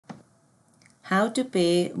How to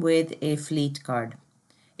pay with a fleet card.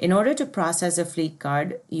 In order to process a fleet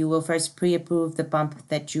card, you will first pre-approve the pump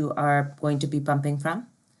that you are going to be pumping from,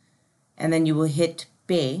 and then you will hit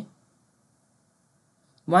pay.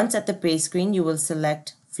 Once at the pay screen, you will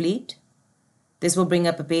select fleet. This will bring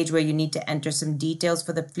up a page where you need to enter some details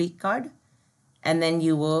for the fleet card, and then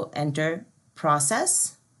you will enter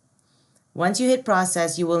process. Once you hit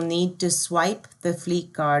process, you will need to swipe the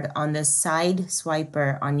fleet card on the side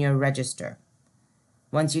swiper on your register.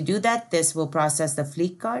 Once you do that, this will process the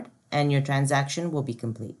fleet card and your transaction will be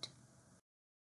complete.